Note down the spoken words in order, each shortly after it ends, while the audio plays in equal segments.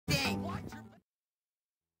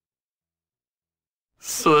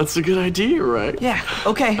So that's a good idea, right? Yeah,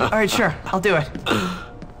 okay, alright, sure, I'll do it.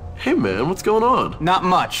 Hey man, what's going on? Not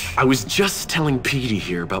much. I was just telling Petey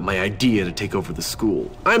here about my idea to take over the school.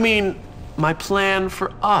 I mean, my plan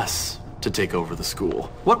for us to take over the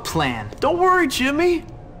school. What plan? Don't worry, Jimmy.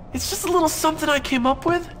 It's just a little something I came up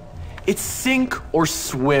with. It's sink or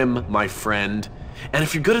swim, my friend. And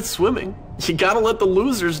if you're good at swimming, you gotta let the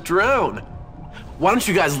losers drown. Why don't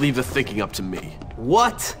you guys leave the thinking up to me?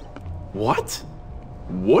 What? What?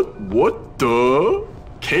 What the?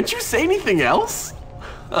 Can't you say anything else?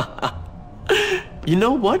 You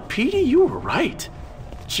know what, Petey? You were right.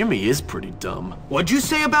 Jimmy is pretty dumb. What'd you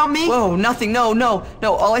say about me? Whoa, nothing, no.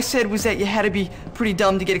 All I said was that you had to be pretty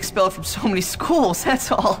dumb to get expelled from so many schools,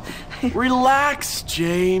 that's all. Relax,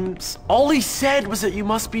 James. All he said was that you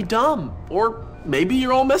must be dumb. Or maybe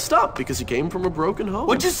you're all messed up because you came from a broken home.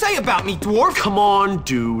 What'd you say about me, dwarf? Come on,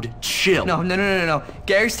 dude. Chill. No.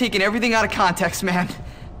 Gary's taking everything out of context, man.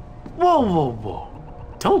 Whoa.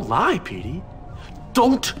 Don't lie, Petey.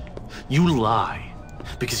 Don't you lie.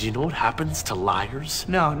 Because you know what happens to liars?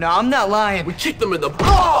 No, I'm not lying. We kick them in the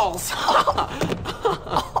balls!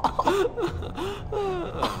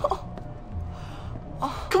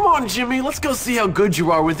 Come on, Jimmy, let's go see how good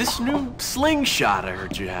you are with this new slingshot I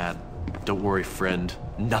heard you had. Don't worry, friend.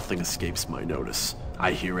 Nothing escapes my notice.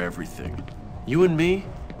 I hear everything. You and me,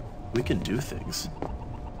 we can do things.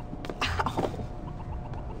 Ow.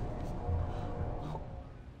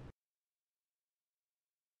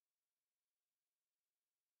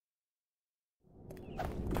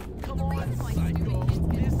 Come on, psycho.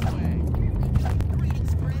 This way.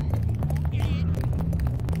 Greetings, friend. Idiot.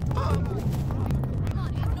 Come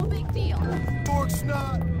on, it's no big deal. Dork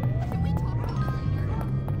snot. Can we talk about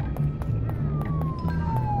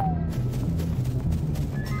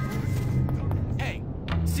it? Hey,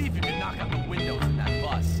 see if you can knock out the windows in that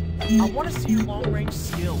bus. I want to see your long-range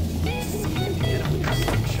skills. See if you can get it with your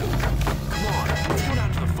slingshot. Come on, let's go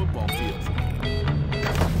down to the football field.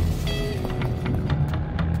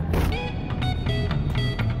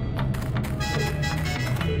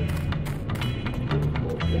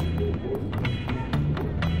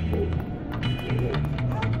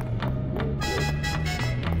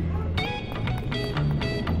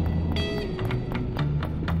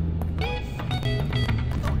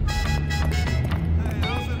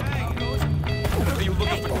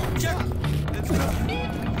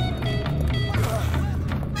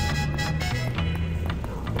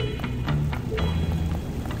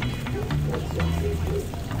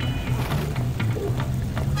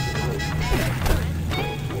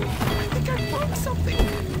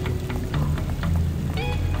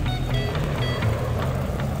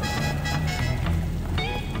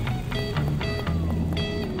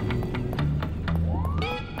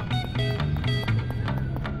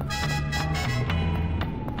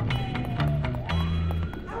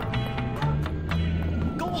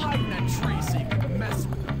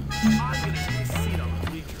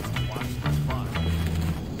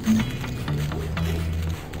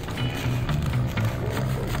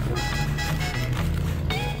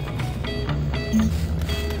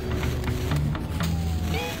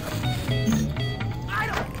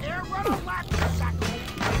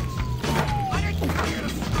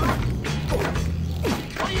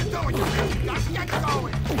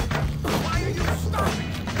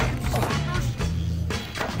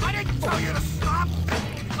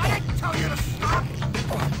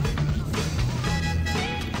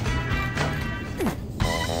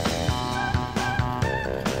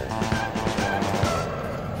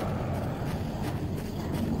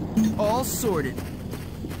 All sorted.